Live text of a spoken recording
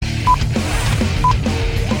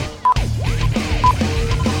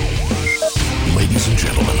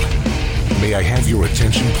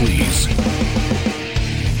please.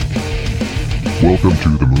 Welcome to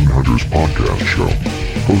the Moon Hunters Podcast Show,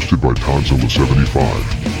 hosted by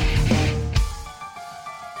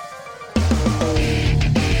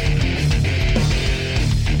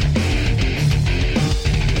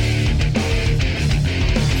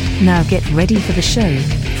Now get ready for the show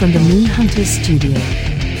from the Moon Hunters studio.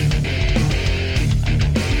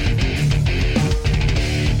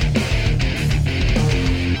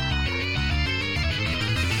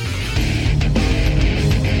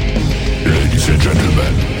 Ladies and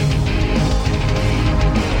gentlemen,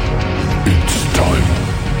 it's time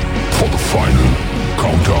for the final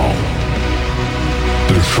countdown.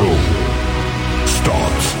 The show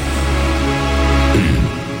starts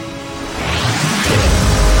in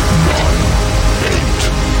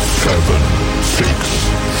 7, 6,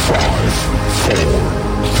 5, 4,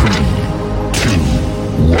 3, 2,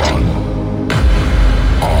 1.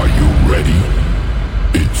 Are you ready?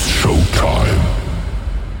 It's showtime.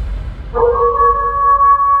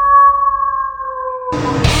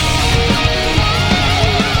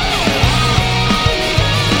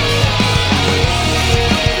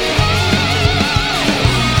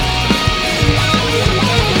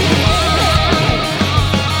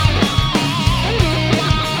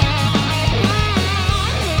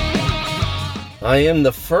 I am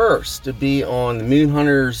the first to be on the Moon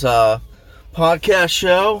Hunters podcast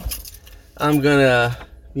show. I'm going to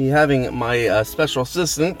be having my special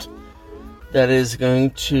assistant that is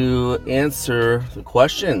going to answer the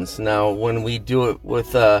questions. Now, when we do it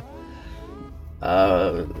with one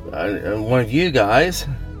of you guys,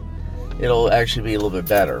 it'll actually be a little bit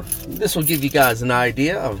better. This will give you guys an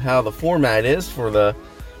idea of how the format is for the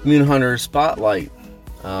Moon Hunters Spotlight.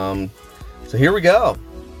 So here we go.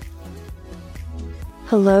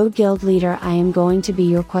 Hello Guild Leader, I am going to be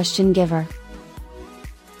your question giver.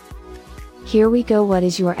 Here we go. What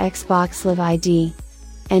is your Xbox Live ID?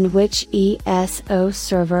 And which ESO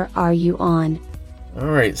server are you on?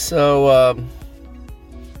 Alright, so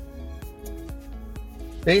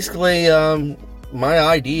basically my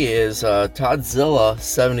ID is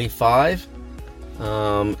Todzilla75,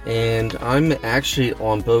 and I'm actually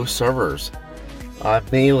on both servers.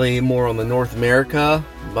 Mainly more on the North America,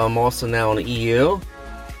 but I'm also now on the EU.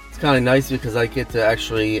 Kind of nice because I get to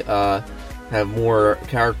actually have more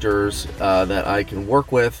characters that I can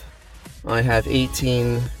work with. I have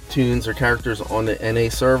 18 tunes or characters on the NA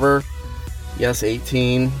server. Yes,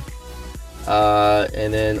 18.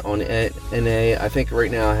 And then on NA, I think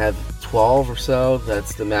right now I have 12 or so.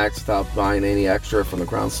 That's the max without buying any extra from the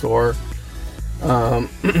ground store.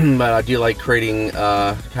 But I do like creating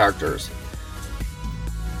characters.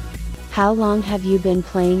 How long have you been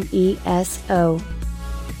playing ESO?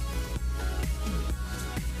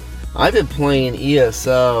 I've been playing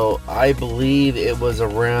ESO, I believe it was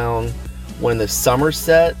around when the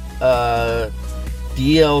Somerset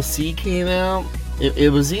DLC came out.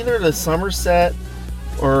 It was either the Somerset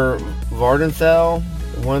or Vardenfell,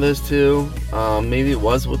 one of those two. Maybe it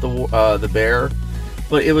was with the bear,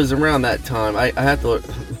 but it was around that time. I have to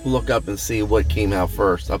look up and see what came out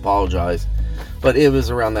first. I apologize. But it was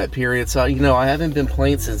around that period. So, I haven't been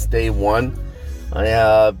playing since day one.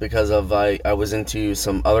 Because of I was into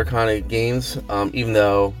some other kind of games, even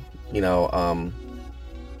though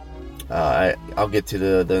I'll get to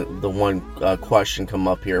the one question come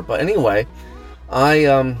up here. But anyway,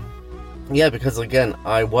 because again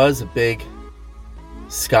I was a big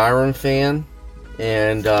Skyrim fan,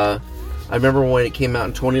 and I remember when it came out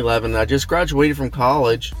in 2011. I just graduated from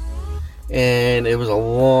college, and it was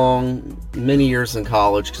many years in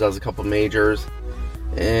college because I was a couple majors.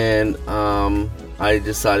 And I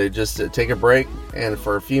decided just to take a break, and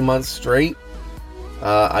for a few months straight,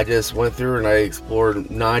 I just went through and I explored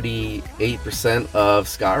 98% of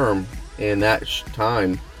Skyrim in that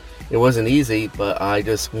time. It wasn't easy, but I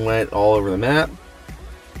just went all over the map,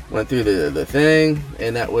 went through the thing,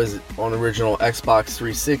 and that was on original Xbox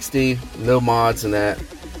 360, no mods in that,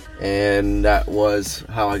 and that was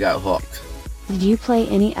how I got hooked. Did you play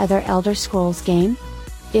any other Elder Scrolls game?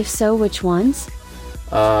 If so, which ones?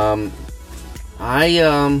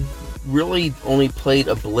 I really only played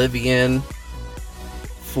Oblivion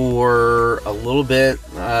for a little bit.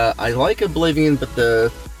 I like Oblivion, but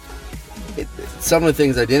some of the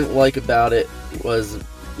things I didn't like about it was,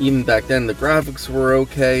 even back then, the graphics were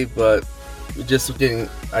okay, but I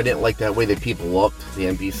didn't like that way that people looked, the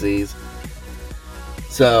NPCs.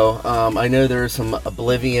 So, I know there are some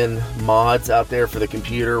Oblivion mods out there for the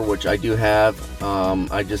computer, which I do have.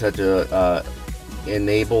 I just had to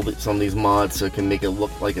enable some of these mods so it can make it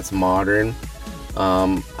look like it's modern.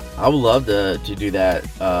 I would love to do that,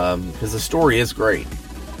 because the story is great.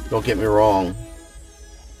 Don't get me wrong.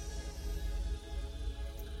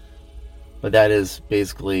 But that is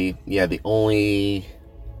basically, the only...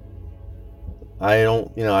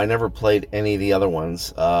 I never played any of the other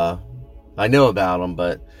ones. I know about them,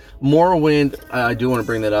 but Morrowind, I do want to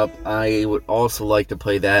bring that up. I would also like to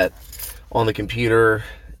play that on the computer,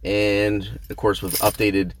 and of course with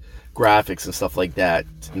updated graphics and stuff like that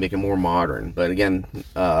to make it more modern. But again,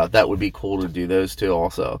 that would be cool to do those two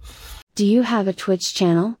also. Do you have a Twitch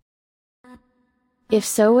channel? If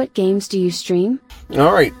so, what games do you stream?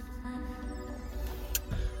 All right.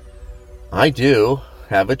 I do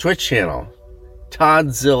have a Twitch channel,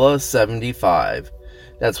 Toddzilla75.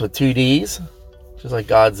 That's with 2 Ds, just like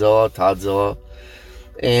Godzilla, Toddzilla.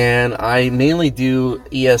 And I mainly do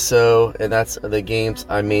ESO, and that's the games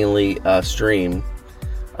I mainly stream.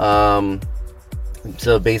 So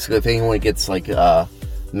basically, if anyone gets like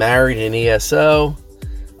married in ESO,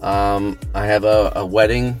 I have a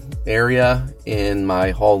wedding area in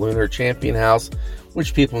my Hall Lunar Champion house,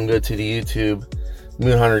 which people can go to the YouTube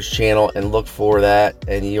Moon Hunters channel and look for that,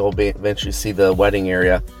 and you'll eventually see the wedding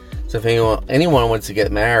area. So if anyone wants to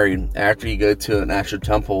get married after you go to an actual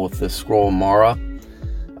temple with the Scroll of Mara,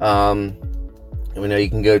 we know you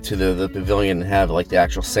can go to the pavilion and have like the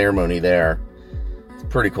actual ceremony there. It's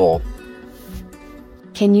pretty cool.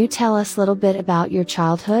 Can you tell us a little bit about your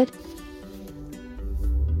childhood?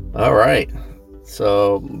 All right.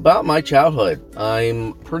 So about my childhood,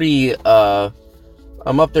 I'm pretty, I'm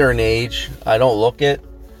up there in age. I don't look it,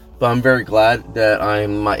 but I'm very glad that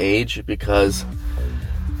I'm my age because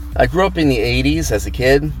I grew up in the 80s as a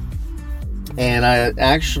kid, and I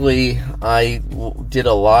did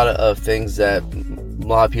a lot of things that a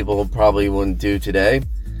lot of people probably wouldn't do today.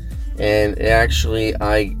 And actually,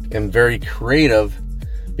 I am very creative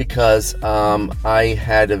because I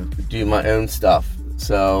had to do my own stuff.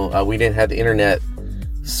 So we didn't have the internet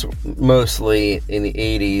mostly in the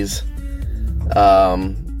 80s.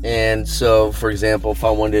 And so, for example, if I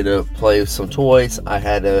wanted to play with some toys, I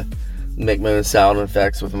had to make my own sound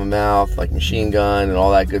effects with my mouth, like machine gun and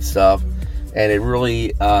all that good stuff. And it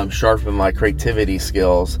really sharpened my creativity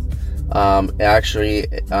skills. Actually,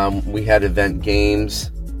 we had event games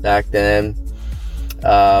back then.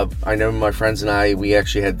 I know my friends and I, we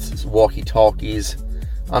actually had walkie-talkies.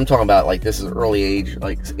 I'm talking about like this is early age,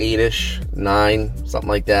 like 8-ish, 9, something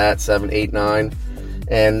like that, 7, 8, 9.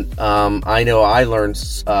 And I know I learned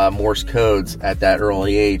Morse codes at that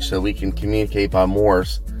early age, so we can communicate by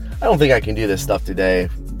Morse. I don't think I can do this stuff today,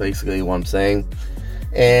 basically what I'm saying.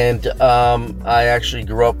 And I actually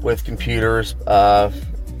grew up with computers.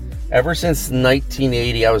 Ever since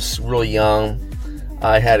 1980, I was really young.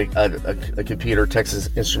 I had a computer, Texas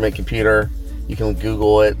Instrument computer. You can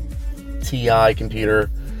Google it. TI computer.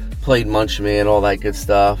 Played Munchman, all that good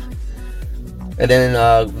stuff. And then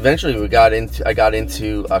eventually I got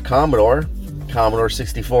into Commodore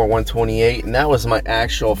 64 128, and that was my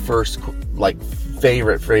actual first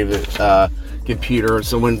favorite computer.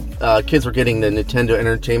 So when kids were getting the Nintendo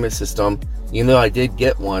Entertainment System, even though I did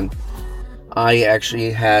get one, I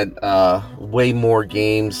actually had way more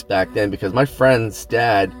games back then because my friend's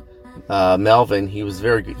dad, Melvin, he was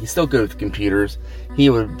very good. He's still good with computers.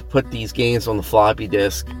 He would put these games on the floppy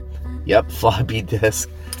disk. Yep, floppy disk.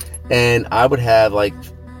 And I would have like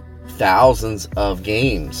thousands of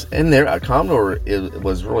games. And there, Commodore it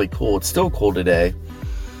was really cool. It's still cool today.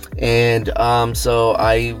 And so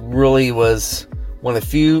I really was one of the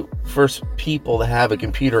few first people to have a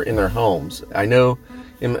computer in their homes. I know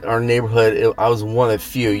in our neighborhood, I was one of the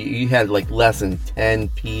few. You had like less than 10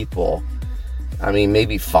 people. I mean,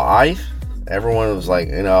 maybe 5. Everyone was like,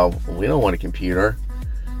 we don't want a computer.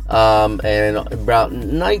 And about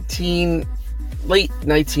late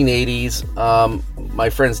 1980s, my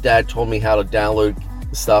friend's dad told me how to download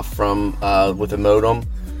stuff from with a modem.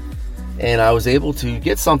 And I was able to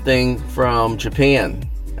get something from Japan,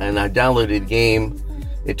 and I downloaded a game.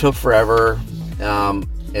 It took forever, and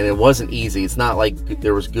it wasn't easy. It's not like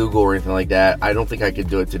there was Google or anything like that. I don't think I could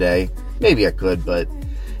do it today. Maybe I could, but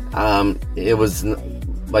it was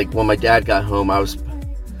like when my dad got home, I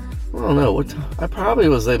don't know, I probably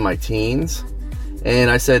was in my teens,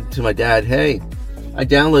 and I said to my dad, hey, I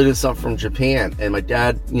downloaded something from Japan. And my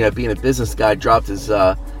dad, being a business guy, dropped his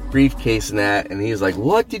briefcase in that, and he was like,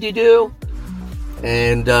 what did you do?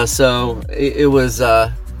 And so it was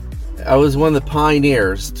I was one of the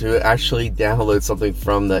pioneers to actually download something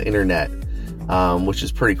from the internet, which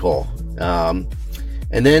is pretty cool. And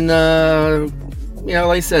then like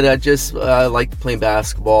I said, I just liked playing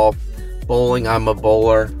basketball, bowling. I'm a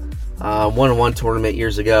bowler. Won one tournament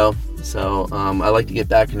years ago, so I like to get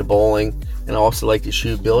back into bowling, and I also like to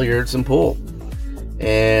shoot billiards and pool.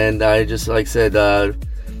 and I just, like I said,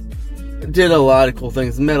 did a lot of cool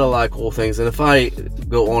things, met a lot of cool things. And if I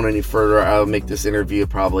go on any further, I'll make this interview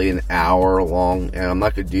probably an hour long, and I'm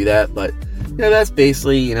not going to do that. But that's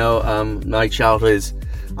basically, my childhood is,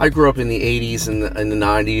 I grew up in the 80s and the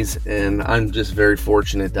 90s, and I'm just very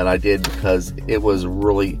fortunate that I did, because it was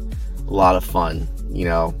really a lot of fun.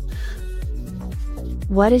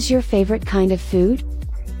 What is your favorite kind of food?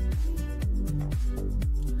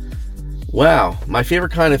 Wow, my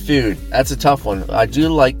favorite kind of food. That's a tough one. I do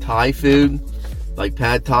like Thai food, like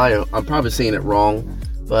pad Thai. I'm probably saying it wrong,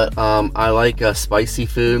 but I like spicy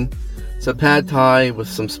food. So pad Thai with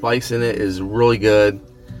some spice in it is really good.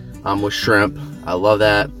 With shrimp, I love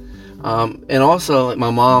that. And also, like,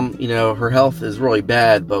 my mom, her health is really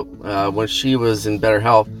bad, but when she was in better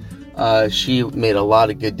health, she made a lot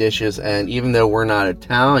of good dishes. And even though we're not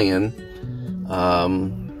Italian,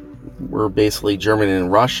 we're basically German and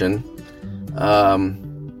Russian.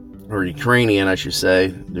 Or Ukrainian, I should say,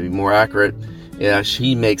 to be more accurate. Yeah,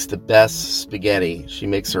 she makes the best spaghetti. She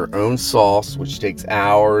makes her own sauce, which takes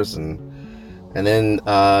hours, and then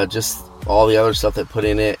just all the other stuff that put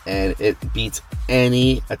in it, and it beats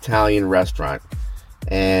any Italian restaurant.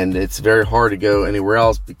 And it's very hard to go anywhere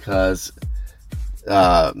else, because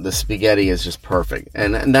the spaghetti is just perfect.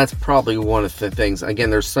 And that's probably one of the things. Again,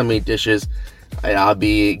 there's so many dishes. I'll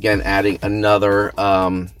be, again, adding another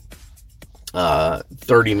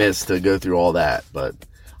 30 minutes to go through all that, but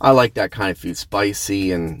I like that kind of food,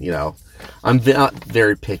 spicy, and I'm not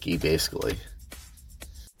very picky, basically.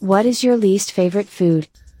 What is your least favorite food?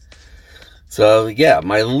 So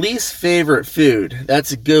my least favorite food,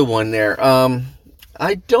 that's a good one there.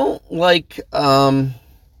 I don't like,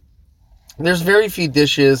 there's very few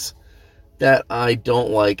dishes that I don't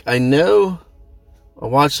like. I know I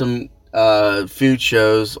watch some food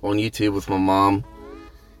shows on YouTube with my mom,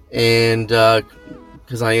 and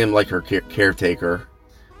because I am like her caretaker,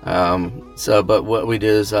 but what we do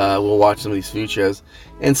is we'll watch some of these food shows,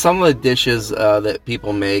 and some of the dishes that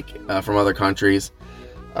people make from other countries,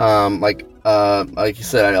 like you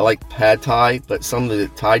said, I like pad Thai, but some of the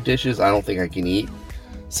Thai dishes I don't think I can eat.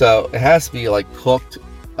 So it has to be like cooked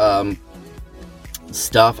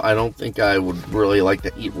stuff. I don't think I would really like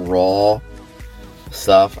to eat raw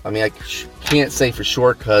stuff. I mean, I can't say for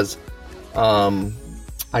sure, because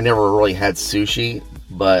I never really had sushi,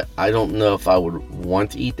 but I don't know if I would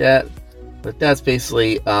want to eat that. But that's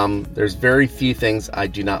basically, there's very few things I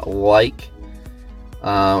do not like.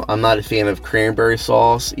 I'm not a fan of cranberry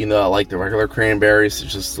sauce. I like the regular cranberries.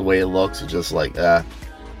 It's just the way it looks. It's just like,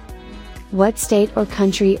 What state or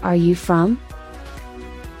country are you from?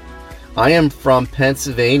 I am from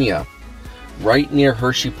Pennsylvania, right near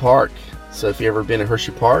Hershey Park. So if you've ever been to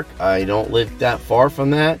Hershey Park, I don't live that far from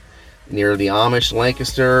that. Near the Amish,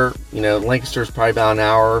 Lancaster. Lancaster is probably about an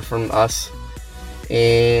hour from us.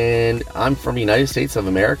 And I'm from the United States of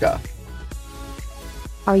America.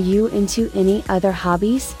 Are you into any other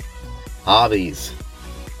hobbies? Hobbies.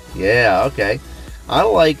 Yeah, okay. I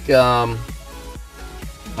like to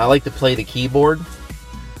play the keyboard.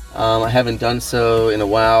 I haven't done so in a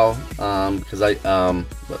while, because I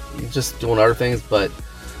just doing other things, but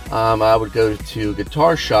I would go to a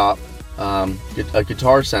guitar center,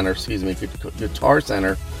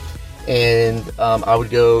 and I would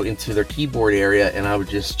go into their keyboard area, and I would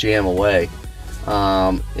just jam away.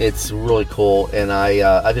 It's really cool, and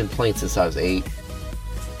I've been playing since I was 8.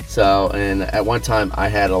 So, and at one time I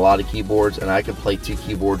had a lot of keyboards, and I could play 2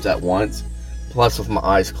 keyboards at once, plus with my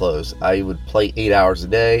eyes closed. I would play 8 hours a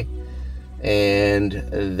day, and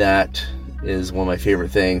that is one of my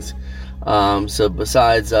favorite things. So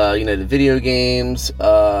besides, the video games,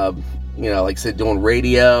 like I said, doing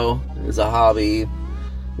radio is a hobby.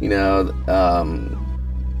 So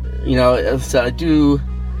I do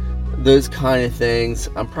those kind of things.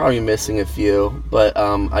 I'm probably missing a few, but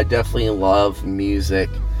I definitely love music.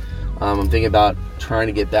 I'm thinking about trying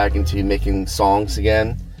to get back into making songs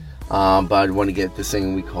again, but I want to get this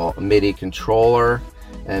thing we call a MIDI controller,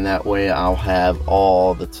 and that way I'll have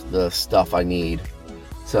all the stuff I need.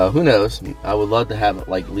 So who knows? I would love to have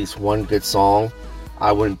like at least one good song.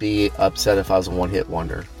 I wouldn't be upset if I was a one-hit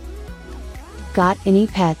wonder. Got any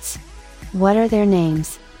pets? What are their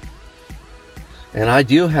names? And I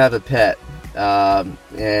do have a pet,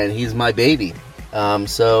 and he's my baby.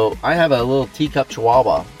 So I have a little teacup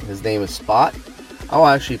chihuahua. His name is Spot. I'll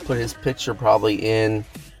actually put his picture probably in,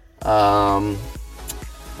 I'll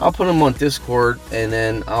put him on Discord, and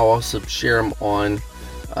then I'll also share him on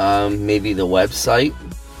maybe the website,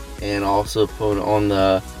 and also put on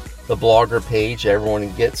the blogger page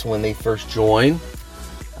everyone gets when they first join.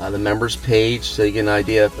 the members page so you get an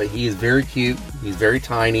idea. But he is very cute. He's very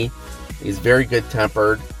tiny. He's very good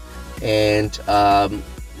tempered, and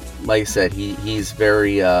like I said, he's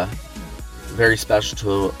very very special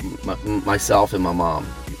to myself and my mom.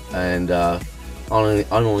 And I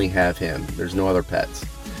only have him. There's no other pets.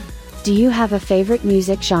 Do you have a favorite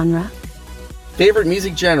music genre? Favorite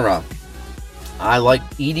music genre? I like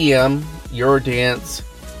EDM, Eurodance,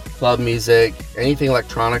 club music, anything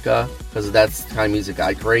electronica, because that's the kind of music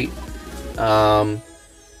I create.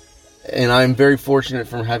 And I'm very fortunate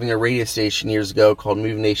from having a radio station years ago called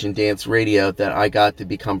Move Nation Dance Radio that I got to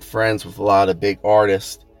become friends with a lot of big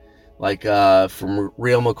artists. Like from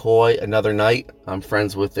Real McCoy, Another Night, I'm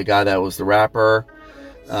friends with the guy that was the rapper.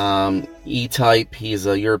 E-Type, he's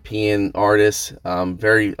a European artist,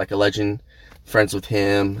 very like a legend, friends with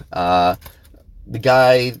him. The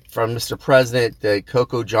guy from Mr. President, the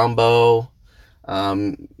Coco Jumbo,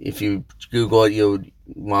 if you Google it,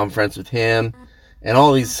 I'm friends with him.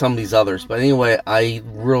 And some of these others. But anyway, I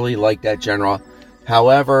really like that genre.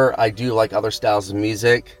 However, I do like other styles of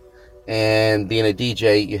music. And being a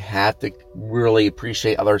DJ, you have to really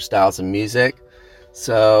appreciate other styles of music.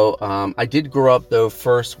 So, I did grow up, though,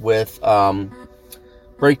 first with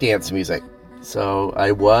breakdance music. So,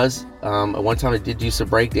 I was, at one time I did do some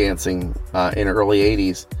breakdancing in the early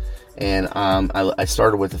 80s. And I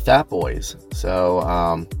started with the Fat Boys.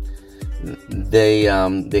 So, they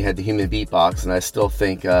had the human beatbox, and I still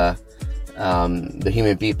think the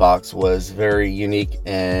human beatbox was very unique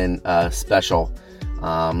and special.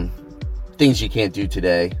 Things you can't do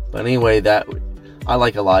today. But anyway, I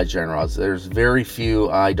like a lot of genres. There's very few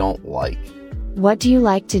I don't like. What do you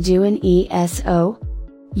like to do in ESO?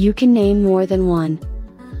 You can name more than one.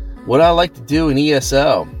 What I like to do in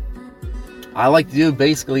ESO? I like to do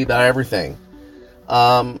basically about everything.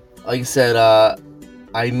 Like I said,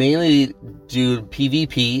 I mainly do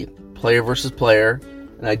PvP, player versus player,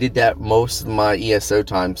 and I did that most of my ESO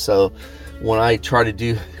time. So when I try to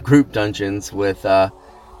do group dungeons with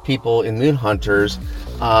people in Moon Hunters,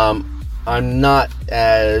 I'm not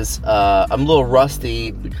as I'm a little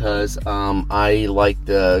rusty because I like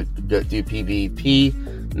to do PvP,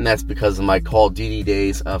 and that's because of my Call of Duty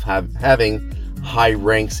days of having high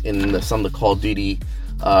ranks in some of the Call of Duty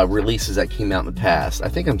releases that came out in the past. I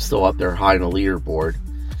think I'm still up there high on the leaderboard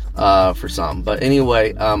for some. But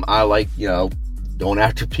anyway, I like, going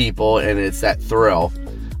after people, and it's that thrill.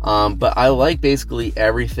 But I like basically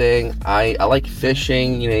everything. I like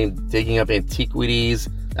fishing, digging up antiquities.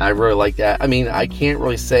 I really like that. I mean, I can't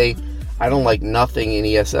really say I don't like nothing in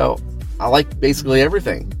ESO. I like basically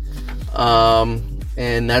everything.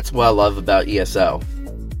 And that's what I love about ESO.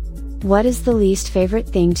 What is the least favorite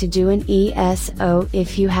thing to do in ESO,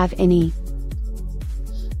 if you have any?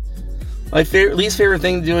 My least favorite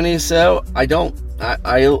thing to do in ESO, I don't.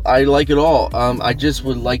 I like it all. I just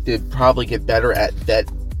would like to probably get better at that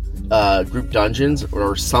group dungeons,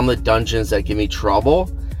 or some of the dungeons that give me trouble.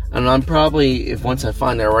 And I'm probably, once I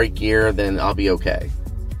find the right gear, then I'll be okay.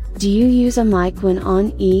 Do you use a mic when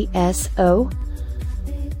on ESO?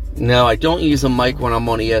 No, I don't use a mic when I'm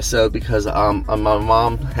on ESO because my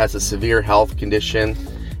mom has a severe health condition,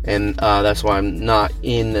 and that's why I'm not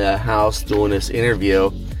in the house doing this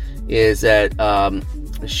interview. Is that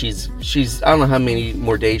she's I don't know how many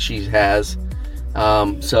more days she has,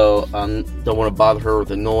 so don't want to bother her with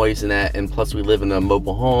the noise and that. And plus, we live in a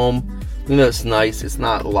mobile home. It's nice. It's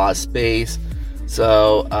not a lot of space,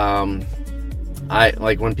 so I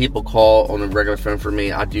like when people call on a regular phone for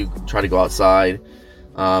me. I do try to go outside.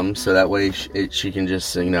 So that way she can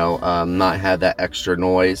just, not have that extra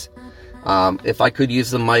noise. If I could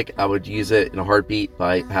use the mic, I would use it in a heartbeat, but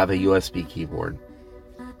I have a USB keyboard.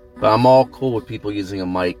 But I'm all cool with people using a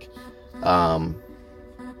mic. I'm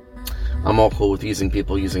all cool with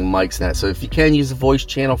people using mics and that. So if you can use a voice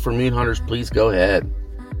channel for Moon Hunters, please go ahead.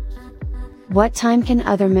 What time can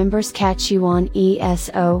other members catch you on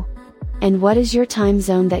ESO? And what is your time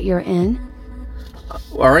zone that you're in?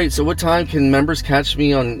 Alright, so what time can members catch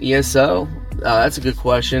me on ESO? That's a good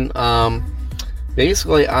question.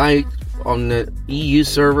 Basically, on the EU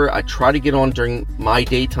server, I try to get on during my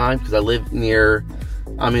daytime because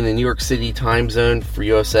I'm in the New York City time zone for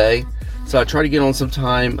USA. So I try to get on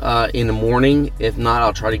sometime in the morning. If not,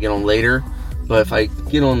 I'll try to get on later. But if I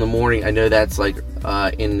get on in the morning, I know that's like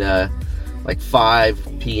in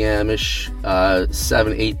 5 p.m.-ish,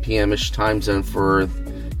 7, 8 p.m.-ish time zone for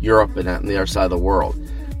Europe and on the other side of the world.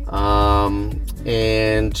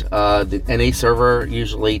 And the NA server,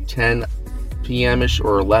 usually 10 p.m.-ish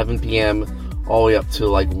or 11 p.m. all the way up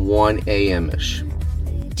to 1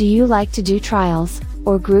 a.m.-ish. Do you like to do trials,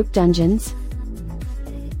 or group dungeons?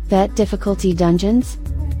 Bet difficulty dungeons?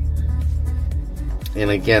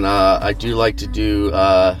 And again, I do like to do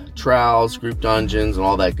trials, group dungeons, and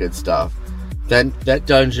all that good stuff. That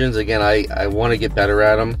dungeons, again, I want to get better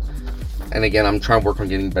at them. And again, I'm trying to work on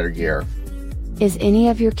getting better gear. Is any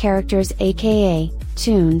of your characters, aka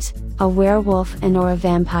Toons, a werewolf and or a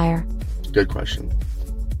vampire? Good question.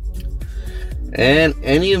 And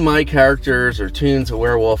any of my characters are Toons, a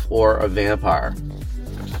werewolf, or a vampire?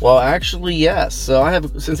 Well, actually, yes. So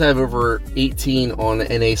since I have over 18 on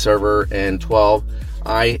the NA server and 12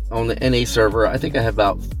 on the NA server, I think I have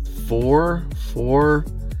about 5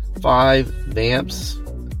 vamps,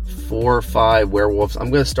 4 or 5 werewolves. I'm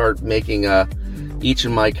going to start making each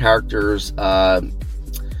of my characters. I'm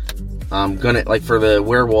gonna, like, for the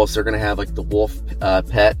werewolves, they're gonna have like the wolf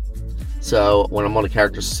pet. So when I'm on the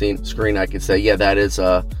character screen, I can say, yeah, that is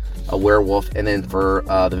a werewolf. And then for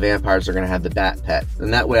the vampires, they're gonna have the bat pet,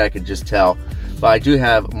 and that way I could just tell. But I do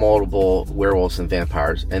have multiple werewolves and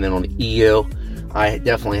vampires. And then on the EU, I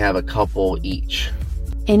definitely have a couple each.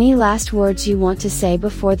 Any last words you want to say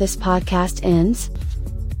before this podcast ends?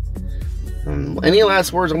 Any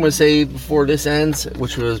last words I'm going to say before this ends,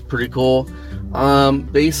 which was pretty cool.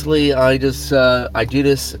 Basically, I do this.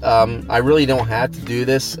 I really don't have to do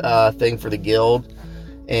this thing for the guild,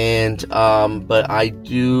 and but I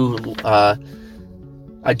do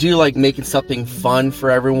like making something fun for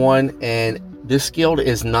everyone. And this guild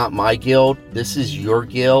is not my guild. This is your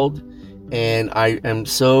guild, and I am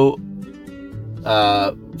so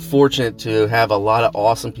fortunate to have a lot of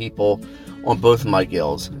awesome people on both of my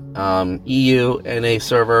guilds, EU and NA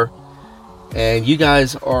server, and you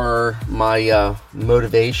guys are my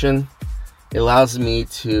motivation. It allows me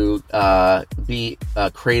to be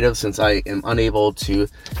creative, since I am unable to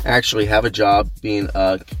actually have a job being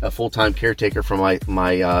a full-time caretaker for my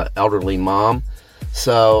elderly mom.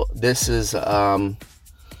 So this is, like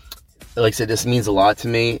I said, this means a lot to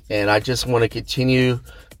me, and I just want to continue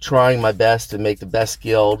trying my best to make the best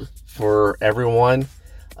guild for everyone.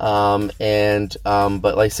 But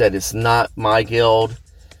like I said, it's not my guild.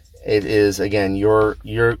 It is, again, your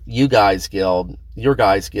guys' guild,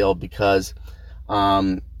 because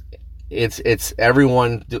it's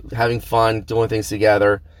everyone having fun, doing things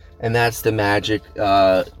together, and that's the magic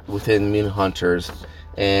within Moon Hunters.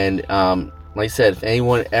 And like I said, if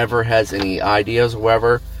anyone ever has any ideas or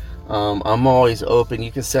whatever, I'm always open.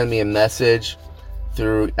 You can send me a message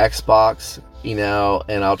through Xbox,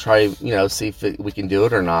 and I'll try, see if we can do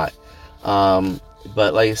it or not.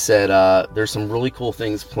 But like I said, there's some really cool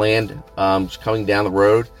things planned coming down the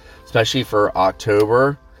road, especially for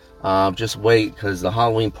October. Just wait, because the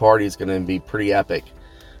Halloween party is going to be pretty epic.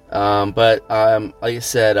 But like I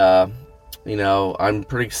said, I'm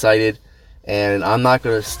pretty excited, and I'm not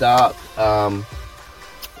going to stop. I'm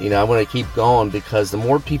going to keep going, because the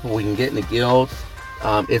more people we can get in the guild,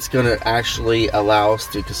 it's going to actually allow us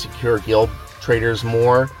to secure guild traders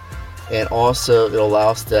more, and also it'll allow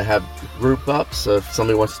us to have group ups. So if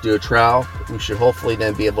somebody wants to do a trial, we should hopefully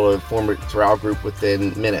then be able to form a trial group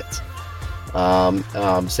within minutes.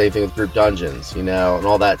 Same thing with group dungeons, and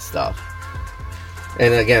all that stuff.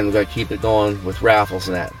 And again, we're going to keep it going with raffles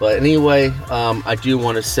and that. But anyway, I do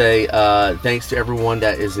want to say thanks to everyone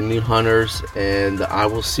that is in Moon Hunters, and I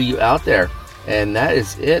will see you out there. And that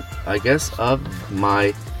is it, I guess, of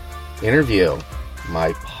my interview,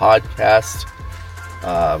 my podcast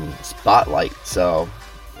spotlight. So,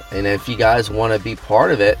 and if you guys want to be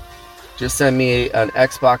part of it, just send me an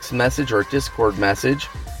Xbox message or a Discord message,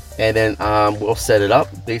 and then we'll set it up.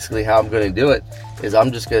 Basically, how I'm going to do it is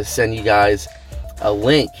I'm just going to send you guys a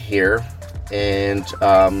link here, and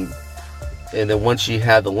then once you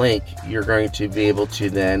have the link, you're going to be able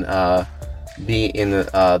to then be in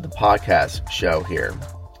the podcast show here.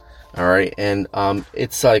 All right, and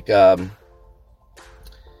it's like I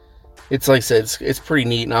said, it's pretty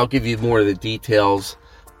neat, and I'll give you more of the details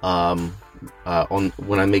on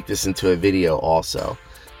when I make this into a video also,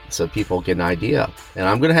 so people get an idea. And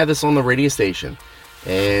I'm gonna have this on the radio station,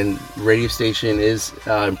 and radio station is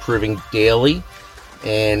improving daily,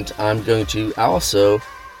 and I'm going to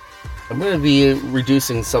be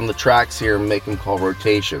reducing some of the tracks here and make them call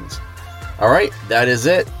rotations. All right, that is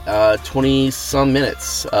it. 20 some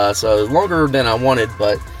minutes, so longer than I wanted,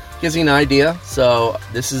 but gives you an idea. So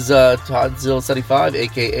this is Toddzilla75,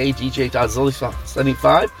 aka DJ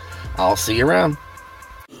Toddzilla75. I'll see you around.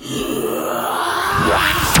 You're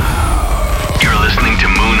listening to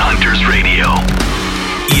Moon Hunters Radio,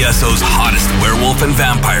 ESO's hottest werewolf and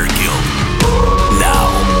vampire guild. Now,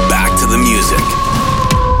 back to the music.